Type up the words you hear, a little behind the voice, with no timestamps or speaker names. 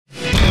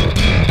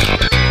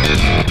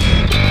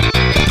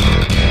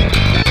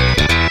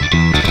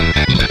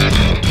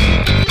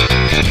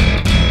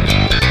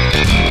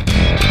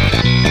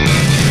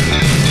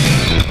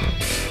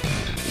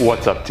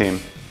What's up, team?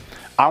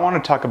 I want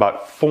to talk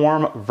about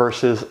form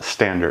versus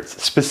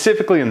standards,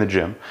 specifically in the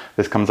gym.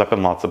 This comes up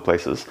in lots of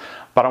places,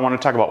 but I want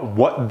to talk about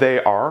what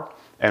they are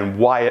and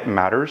why it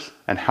matters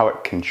and how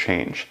it can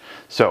change.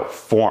 So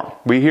form,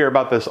 we hear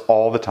about this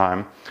all the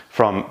time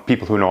from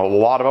people who know a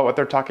lot about what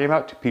they're talking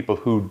about to people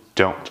who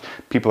don't.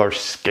 People are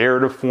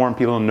scared of form,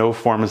 people know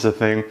form is a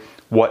thing.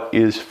 What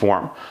is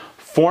form?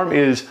 Form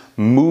is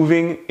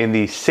moving in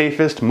the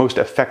safest, most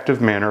effective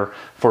manner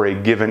for a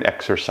given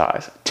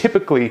exercise.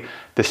 Typically,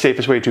 the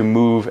safest way to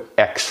move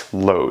X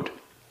load.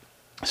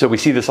 So we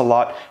see this a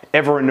lot.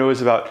 Everyone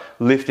knows about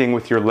lifting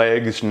with your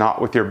legs, not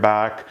with your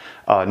back,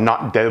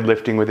 not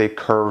deadlifting with a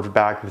curved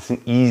back. It's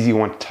an easy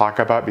one to talk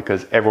about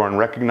because everyone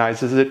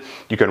recognizes it.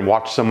 You can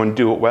watch someone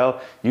do it well.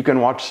 You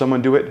can watch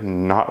someone do it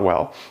not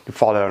well. You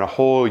fall down a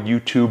whole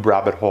YouTube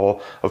rabbit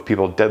hole of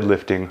people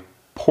deadlifting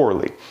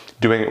poorly,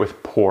 doing it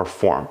with poor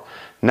form.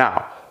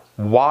 Now,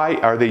 why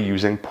are they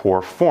using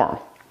poor form?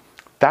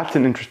 That's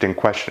an interesting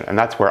question, and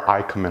that's where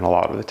I come in a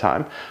lot of the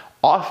time.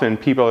 Often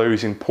people are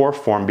using poor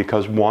form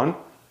because one,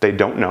 they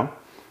don't know,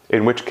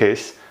 in which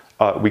case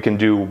we can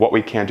do what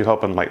we can to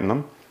help enlighten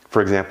them.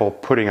 For example,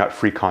 putting out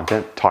free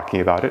content, talking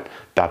about it,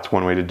 that's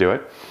one way to do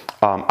it.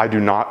 I do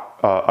not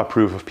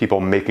approve of people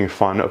making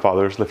fun of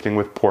others lifting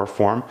with poor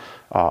form.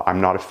 I'm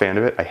not a fan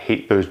of it. I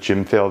hate those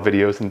gym fail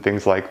videos and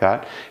things like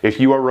that. If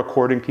you are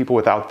recording people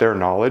without their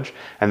knowledge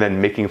and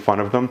then making fun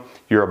of them,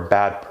 you're a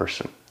bad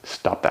person.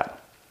 Stop that.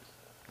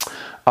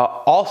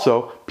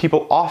 Also,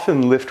 people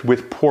often lift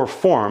with poor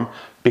form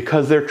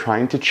because they're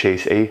trying to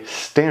chase a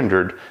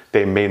standard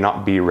they may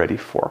not be ready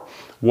for.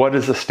 What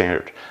is a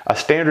standard? A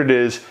standard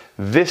is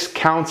this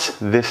counts,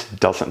 this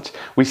doesn't.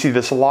 We see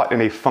this a lot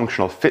in a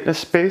functional fitness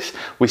space.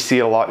 We see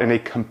it a lot in a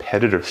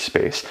competitive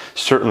space.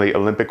 Certainly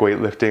Olympic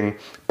weightlifting,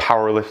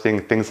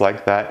 powerlifting, things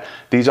like that.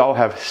 These all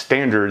have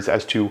standards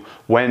as to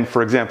when,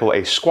 for example,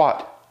 a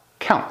squat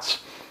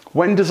counts.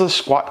 When does a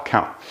squat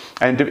count?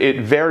 And it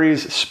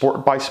varies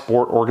sport by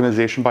sport,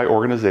 organization by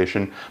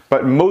organization,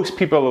 but most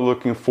people are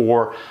looking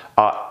for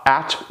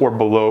at or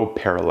below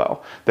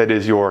parallel. That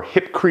is your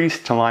hip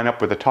crease to line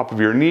up with the top of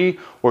your knee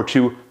or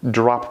to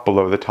drop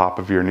below the top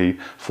of your knee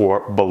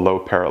for below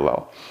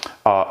parallel.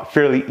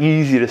 Fairly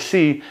easy to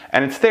see,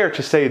 and it's there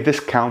to say this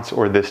counts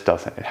or this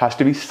doesn't. It has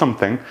to be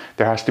something.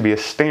 There has to be a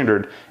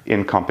standard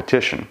in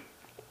competition.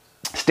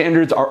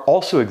 Standards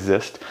also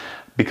exist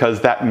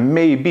because that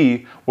may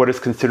be what is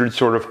considered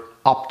sort of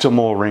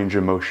optimal range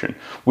of motion.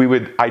 We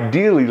would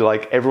ideally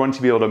like everyone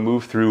to be able to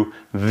move through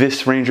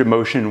this range of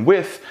motion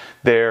with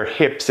their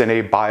hips in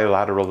a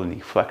bilateral knee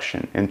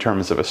flexion in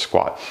terms of a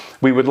squat.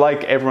 We would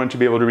like everyone to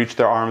be able to reach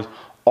their arms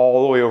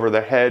all the way over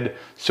their head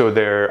so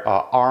their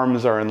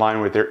arms are in line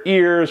with their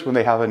ears when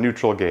they have a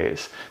neutral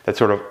gaze. That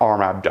sort of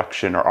arm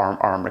abduction or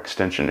arm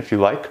extension, if you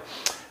like.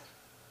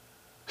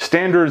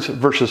 Standards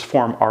versus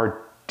form are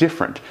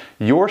different.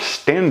 Your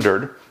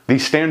standard, the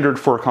standard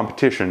for a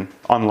competition,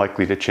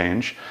 unlikely to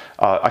change.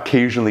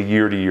 Occasionally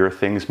year to year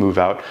things move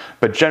out,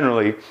 but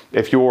generally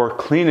if you're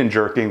clean and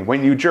jerking,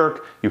 when you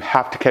jerk, you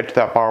have to catch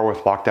that bar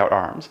with locked out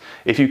arms.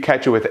 If you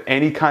catch it with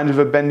any kind of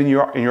a bend in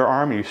your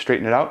arm and you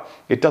straighten it out,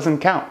 it doesn't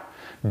count.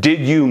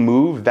 Did you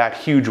move that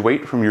huge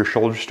weight from your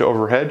shoulders to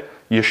overhead?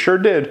 You sure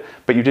did,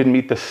 but you didn't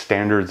meet the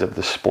standards of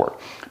the sport.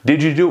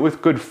 Did you do it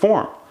with good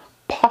form?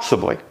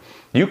 Possibly.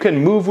 You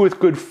can move with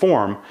good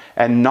form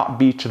and not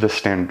be to the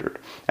standard.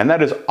 And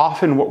that is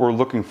often what we're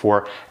looking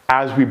for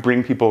as we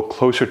bring people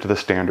closer to the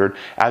standard,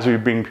 as we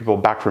bring people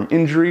back from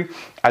injury,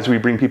 as we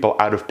bring people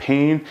out of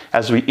pain,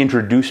 as we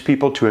introduce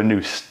people to a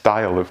new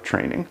style of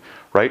training,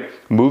 right?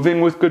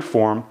 Moving with good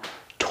form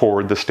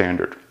toward the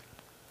standard.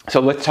 So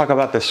let's talk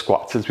about the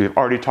squat. Since we've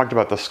already talked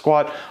about the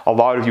squat, a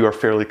lot of you are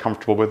fairly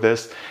comfortable with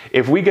this.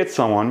 If we get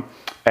someone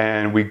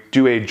and we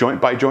do a joint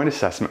by joint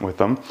assessment with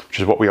them, which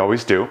is what we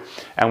always do,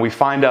 and we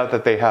find out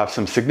that they have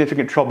some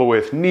significant trouble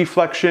with knee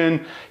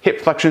flexion, hip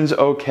flexion's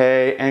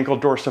okay, ankle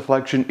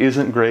dorsiflexion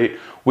isn't great,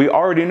 we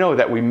already know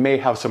that we may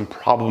have some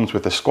problems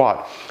with the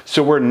squat.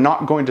 So we're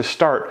not going to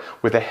start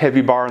with a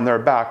heavy bar on their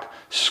back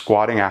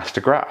squatting ass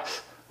to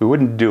grass. We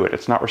wouldn't do it.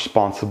 It's not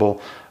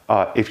responsible.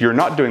 If you're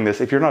not doing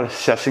this, if you're not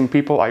assessing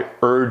people, I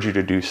urge you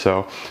to do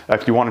so.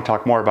 If you want to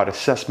talk more about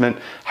assessment,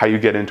 how you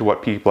get into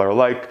what people are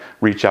like,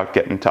 reach out,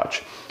 get in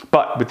touch.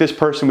 But with this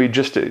person I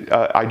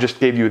just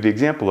gave you the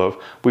example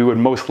of, we would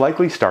most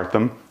likely start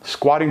them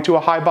squatting to a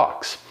high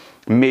box.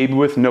 Maybe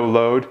with no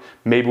load,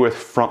 maybe with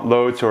front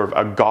load, sort of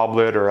a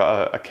goblet or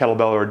a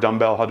kettlebell or a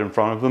dumbbell held in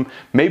front of them.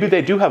 Maybe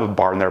they do have a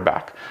bar in their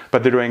back,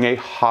 but they're doing a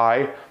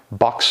high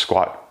box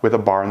squat with a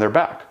bar in their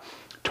back.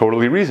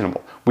 Totally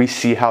reasonable. We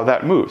see how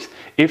that moves.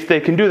 If they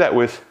can do that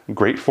with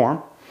great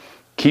form,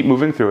 keep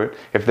moving through it.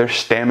 If their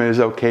stamina is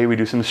okay, we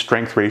do some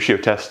strength ratio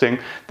testing.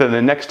 Then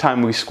the next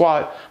time we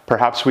squat,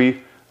 perhaps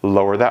we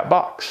lower that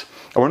box.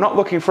 And we're not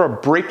looking for a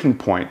breaking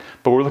point,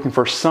 but we're looking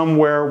for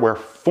somewhere where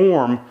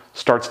form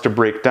starts to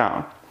break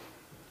down.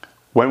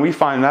 When we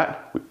find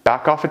that, we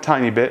back off a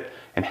tiny bit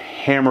and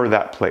hammer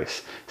that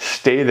place.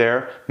 Stay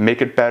there,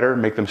 make it better,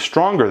 make them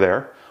stronger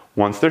there,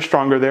 Once they're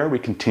stronger there, we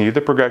continue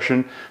the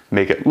progression,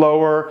 make it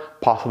lower,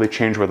 possibly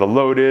change where the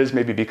load is,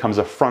 maybe becomes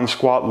a front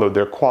squat, load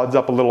their quads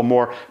up a little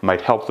more,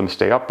 might help them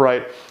stay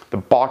upright. The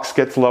box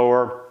gets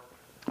lower.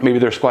 Maybe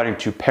they're squatting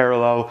to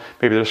parallel,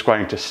 maybe they're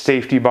squatting to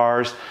safety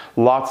bars.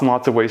 Lots and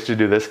lots of ways to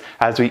do this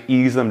as we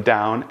ease them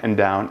down and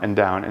down and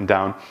down and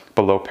down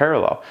below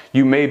parallel.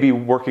 You may be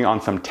working on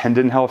some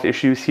tendon health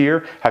issues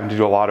here, having to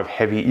do a lot of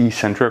heavy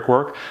eccentric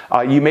work.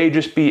 You may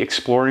just be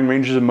exploring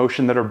ranges of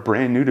motion that are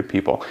brand new to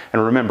people.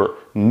 And remember,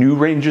 new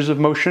ranges of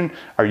motion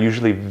are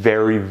usually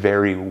very,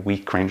 very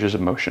weak ranges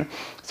of motion.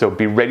 So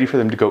be ready for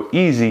them to go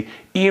easy,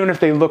 even if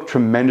they look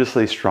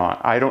tremendously strong.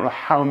 I don't know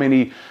how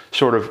many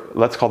sort of,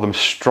 let's call them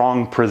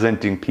strong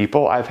presenting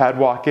people I've had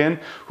walk in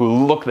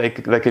who look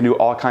like they can do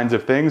all kinds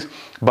of things,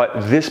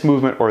 but this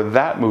movement or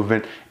that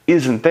movement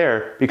isn't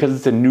there because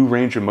it's a new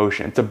range of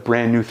motion. It's a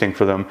brand new thing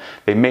for them.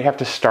 They may have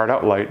to start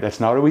out light. That's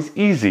not always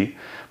easy,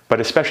 but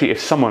especially if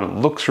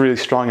someone looks really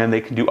strong and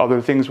they can do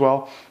other things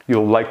well,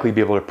 you'll likely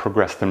be able to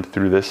progress them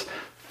through this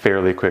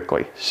fairly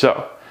quickly.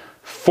 So,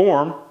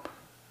 form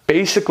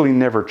basically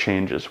never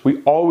changes.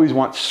 We always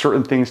want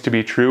certain things to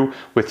be true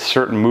with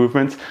certain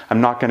movements.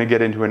 I'm not going to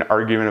get into an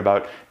argument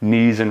about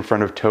knees in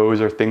front of toes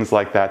or things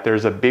like that.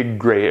 There's a big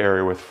gray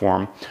area with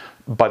form,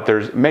 but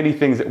there's many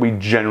things that we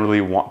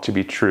generally want to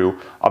be true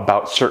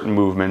about certain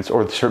movements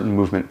or certain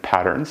movement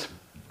patterns.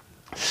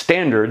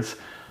 Standards,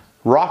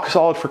 rock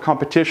solid for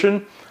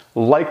competition,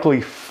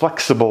 likely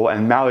flexible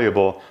and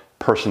malleable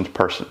person to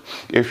person.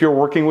 If you're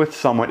working with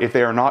someone, if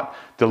they are not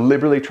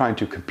deliberately trying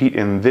to compete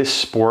in this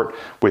sport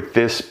with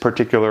this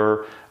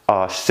particular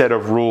set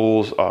of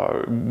rules,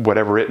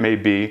 whatever it may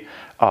be,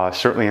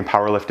 certainly in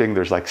powerlifting,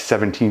 there's like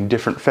 17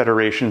 different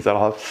federations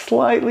that'll have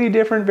slightly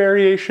different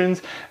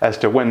variations as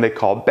to when they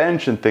call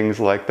bench and things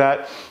like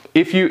that.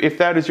 If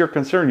that is your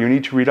concern, you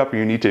need to read up and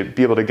you need to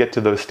be able to get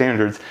to those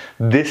standards.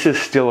 This is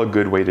still a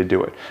good way to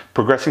do it.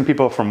 Progressing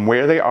people from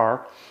where they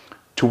are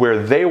to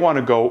where they want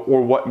to go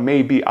or what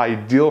may be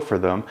ideal for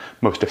them,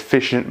 most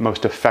efficient,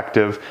 most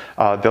effective,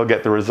 they'll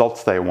get the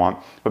results they want.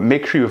 But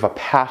make sure you have a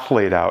path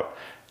laid out,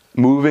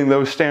 moving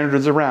those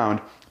standards around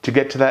to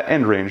get to that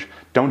end range.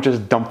 Don't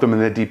just dump them in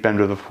the deep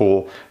end of the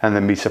pool and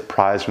then be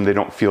surprised when they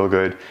don't feel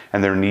good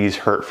and their knees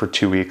hurt for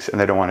 2 weeks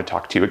and they don't want to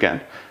talk to you again.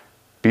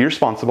 Be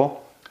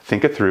responsible,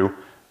 think it through,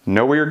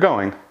 know where you're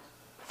going,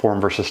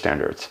 form versus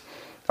standards.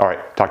 All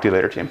right, talk to you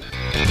later, team.